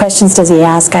know. What questions does he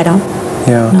ask? I don't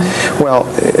know. Well,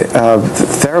 the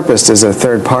therapist is a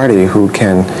third party who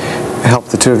can help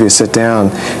the two of you sit down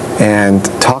and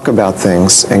talk about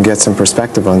things and get some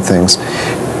perspective on things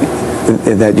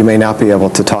that you may not be able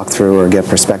to talk through or get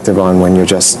perspective on when you're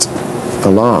just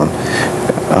alone.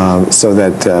 So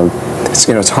that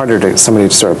it's harder to somebody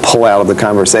to sort of pull out of the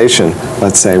conversation,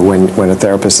 let's say, when a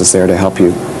therapist is there to help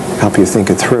you think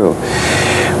it through.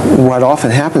 What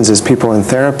often happens is people in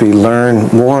therapy learn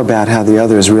more about how the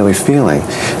other is really feeling.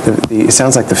 It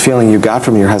sounds like the feeling you got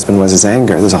from your husband was his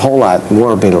anger. There's a whole lot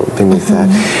more beneath that.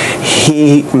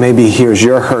 He maybe hears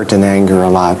your hurt and anger a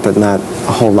lot, but not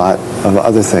a whole lot of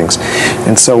other things.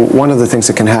 And so one of the things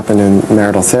that can happen in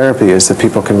marital therapy is that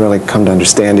people can really come to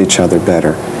understand each other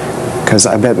better. Because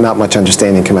I bet not much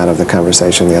understanding came out of the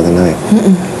conversation the other night.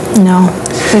 No.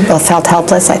 We both felt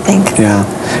helpless, I think. Yeah.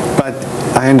 But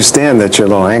I understand that you're a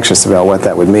little anxious about what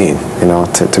that would mean, you know,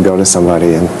 to go to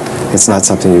somebody, and it's not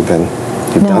something you've done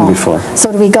before.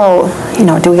 So do we go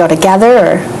together,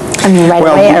 or, I mean, right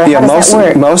away, or how does that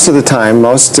work? Most of the time,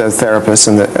 most therapists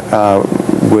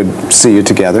would see you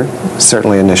together,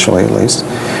 certainly initially at least,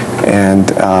 and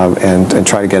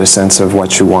try to get a sense of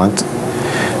what you want.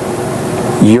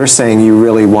 You're saying you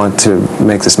really want to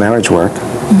make this marriage work.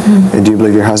 Do you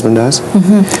believe your husband does?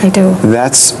 I do.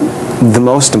 That's the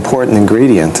most important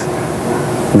ingredient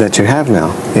that you have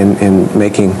now in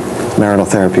making marital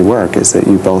therapy work, is that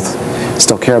you both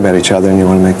still care about each other and you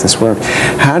want to make this work.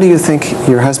 How do you think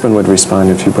your husband would respond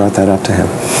if you brought that up to him?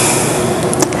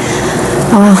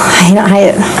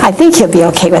 I think he'll be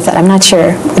okay with it. I'm not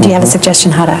sure. Do you have a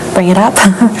suggestion how to bring it up?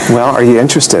 Well, are you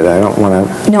interested? I don't want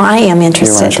to... No, I am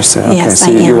interested. You are interested. Okay, yes, so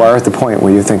I am. you are at the point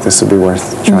where you think this would be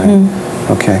worth trying.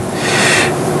 Okay.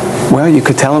 Well, you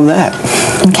could tell him that.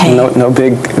 Okay.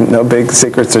 No big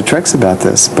secrets or tricks about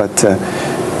this, but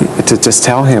to just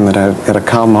tell him at a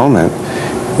calm moment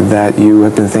that you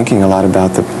have been thinking a lot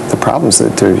about the problems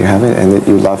that you're having, and that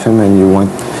you love him and you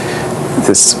want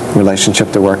this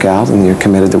relationship to work out, and you're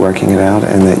committed to working it out,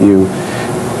 and that you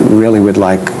really would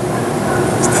like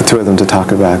the two of them to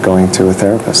talk about going to a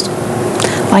therapist.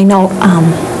 Well, I know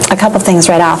a couple things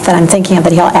right off that I'm thinking of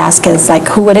that he'll ask is like,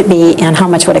 who would it be and how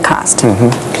much would it cost?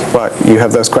 Well, you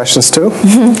have those questions too?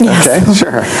 Yes. Okay,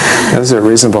 sure. Those are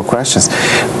reasonable questions.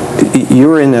 You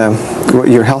were in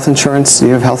your health insurance. You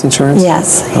have health insurance?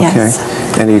 Yes, okay. yes.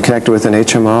 And are you connected with an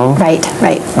HMO? Right.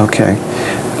 Okay.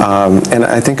 And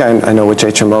I think I know which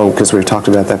HMO, because we've talked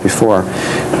about that before.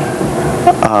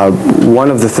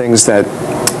 One of the things that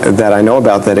I know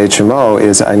about that HMO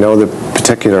is I know the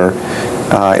particular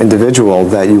individual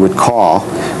that you would call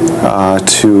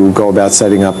to go about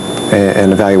setting up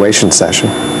an evaluation session.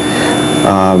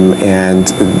 And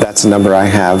that's the number I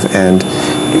have. And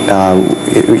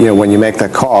when you make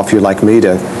that call, if you'd like me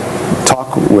to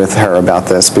talk with her about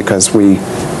this, because we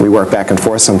work back and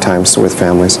forth sometimes with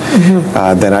families,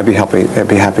 then I'd be happy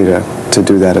to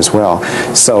do that as well.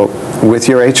 So with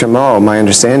your HMO, my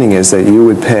understanding is that you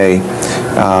would pay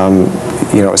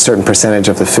a certain percentage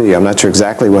of the fee. I'm not sure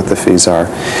exactly what the fees are,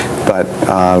 but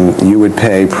you would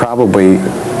pay probably,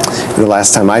 the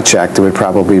last time I checked, it would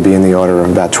probably be in the order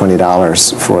of about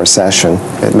 $20 for a session.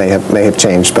 It may have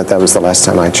changed, but that was the last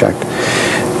time I checked.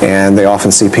 And they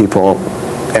often see people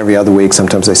every other week.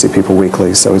 Sometimes they see people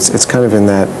weekly, so it's kind of in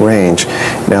that range.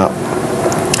 Now,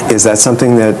 is that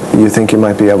something that you think you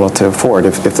might be able to afford,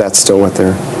 if that's still what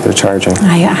they're charging?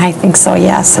 I think so,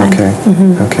 yes. Okay.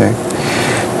 Okay.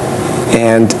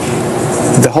 And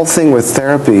the whole thing with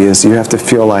therapy is you have to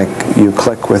feel like you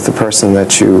click with the person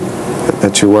that you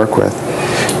work with.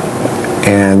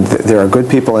 And there are good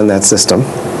people in that system.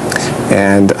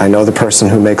 And I know the person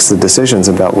who makes the decisions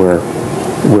about where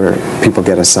people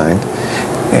get assigned.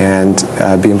 And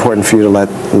it'd be important for you to let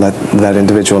that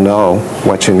individual know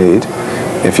what you need.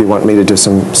 If you want me to do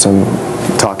some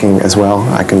talking as well,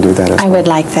 I can do that as well. I would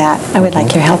like that. I would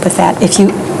like your help with that.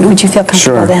 Would you feel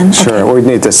comfortable then? Sure. Okay. We'd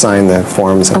need to sign the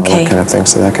forms and all that kind of thing,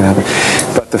 so that can happen.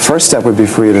 But the first step would be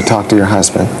for you to talk to your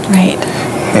husband. Right.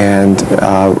 And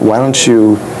why don't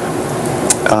you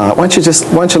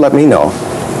let me know?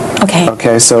 Okay.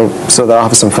 Okay, so that I'll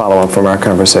have some follow-up from our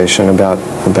conversation about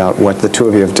what the two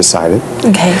of you have decided.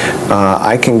 Okay.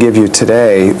 I can give you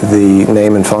today the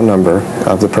name and phone number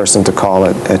of the person to call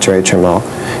at your HMO,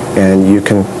 and you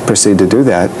can proceed to do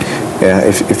that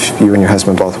if you and your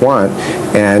husband both want.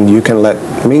 And you can let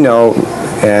me know,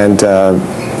 and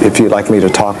if you'd like me to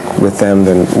talk with them,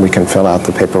 then we can fill out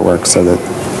the paperwork so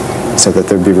that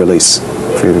there'd be release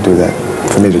for you to do that.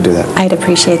 For me to do that. I'd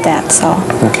appreciate that, so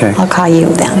okay. I'll call you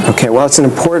then. Okay, well, it's an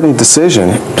important decision,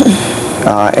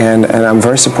 and I'm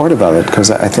very supportive of it,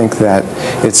 because I think that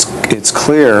it's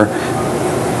clear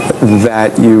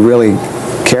that you really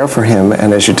care for him,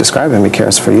 and as you describe him, he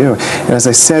cares for you. And as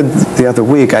I said the other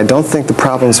week, I don't think the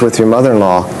problems with your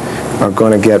mother-in-law are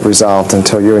going to get resolved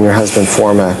until you and your husband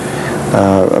form a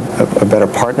better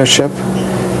partnership,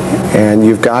 and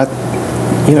you've got,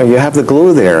 you have the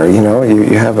glue there,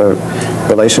 you have a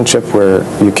relationship where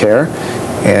you care,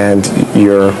 and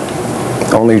you're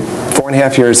only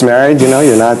 4.5 years married, you're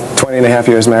not 20.5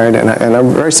 years married, and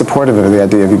I'm very supportive of the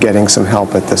idea of you getting some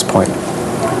help at this point.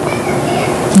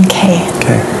 Okay.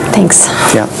 Okay. Thanks.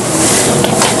 Yeah.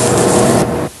 Okay.